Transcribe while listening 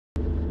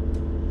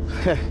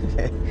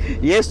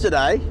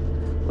Yesterday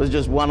was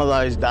just one of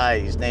those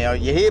days. Now,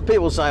 you hear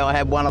people say I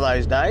had one of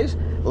those days.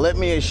 Let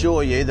me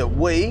assure you that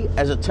we,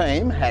 as a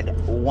team, had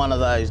one of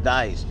those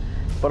days.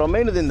 But I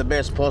mean it in the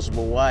best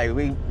possible way.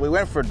 We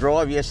went for a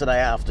drive yesterday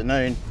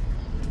afternoon.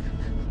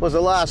 It was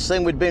the last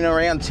thing. We'd been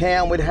around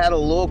town, we'd had a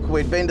look,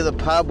 we'd been to the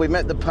pub, we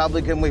met the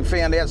publican, we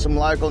found out some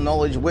local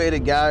knowledge, where to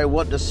go,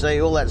 what to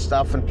see, all that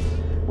stuff. And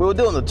we were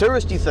doing the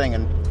touristy thing.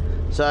 And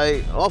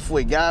so off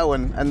we go.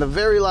 And the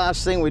very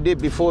last thing we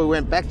did before we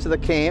went back to the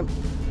camp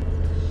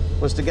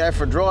was to go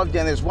for a drive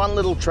down this one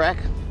little track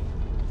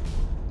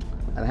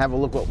and have a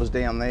look what was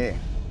down there.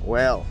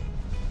 Well,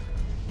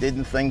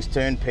 didn't things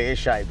turn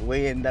pear-shaped?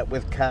 We ended up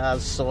with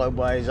cars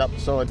sideways,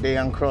 upside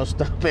down,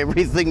 crossed up,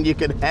 everything you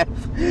could have.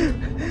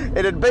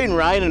 It had been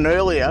raining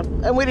earlier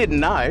and we didn't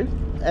know.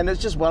 And it's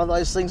just one of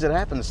those things that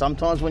happens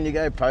sometimes when you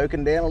go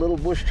poking down a little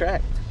bush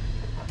track.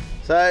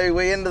 So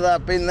we ended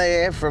up in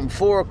there from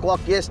 4 o'clock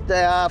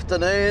yesterday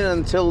afternoon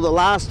until the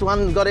last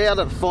one got out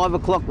at 5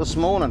 o'clock this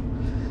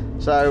morning.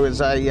 So it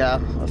was a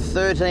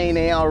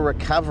 13-hour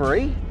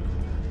recovery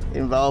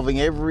involving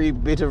every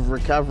bit of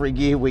recovery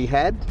gear we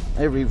had,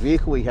 every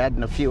vehicle we had,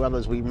 and a few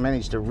others we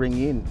managed to ring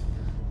in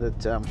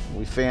that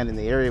we found in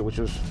the area, which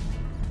was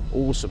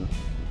awesome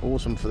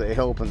for their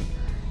help. And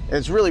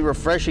it's really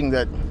refreshing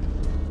that,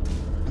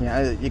 you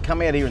know, you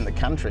come out here in the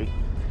country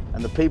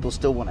and the people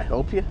still want to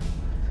help you.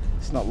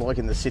 It's not like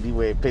in the city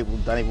where people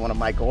don't even want to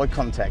make eye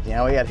contact. You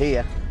know, out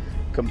here,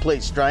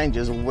 complete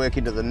strangers will work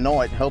into the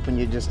night helping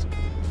you just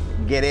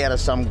get out of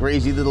some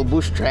greasy little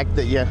bush track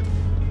that you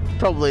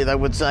probably, they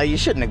would say, you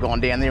shouldn't have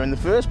gone down there in the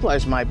first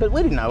place, mate. But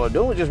we didn't know what we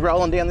were doing. We were just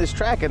rolling down this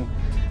track, and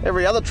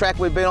every other track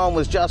we've been on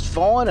was just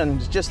fine. And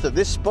it's just at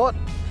this spot,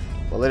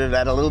 well, it had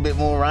had a little bit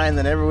more rain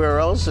than everywhere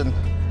else. And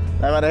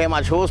no matter how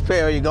much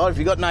horsepower you got, if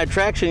you got no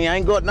traction, you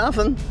ain't got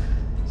nothing.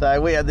 So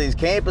we had these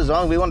campers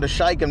on. We wanted to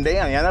shake them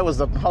down. You know, that was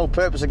the whole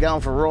purpose of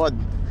going for a ride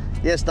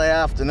yesterday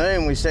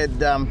afternoon. We said,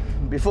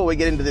 before we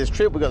get into this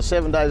trip, we've got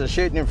 7 days of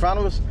shooting in front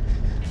of us.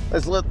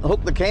 Let's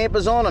hook the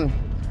campers on and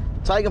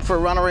take them for a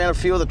run around a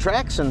few of the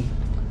tracks and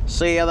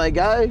see how they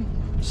go,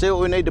 see what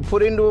we need to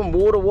put into them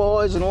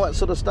water-wise and all that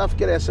sort of stuff,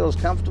 get ourselves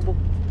comfortable.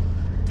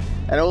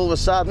 And all of a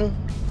sudden,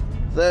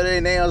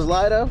 13 hours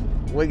later,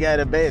 we go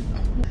to bed.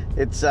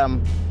 It's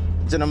an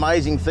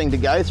amazing thing to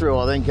go through,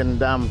 I think,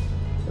 and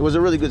it was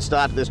a really good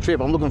start to this trip.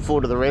 I'm looking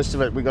forward to the rest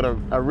of it. We've got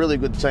a really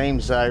good team,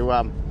 so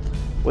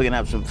we're going to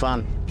have some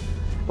fun.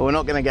 But we're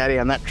not going to go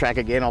down that track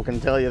again, I can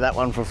tell you that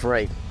one for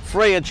free.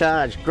 Free of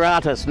charge,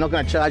 gratis, not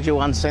going to charge you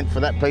 1 cent for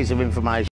that piece of information.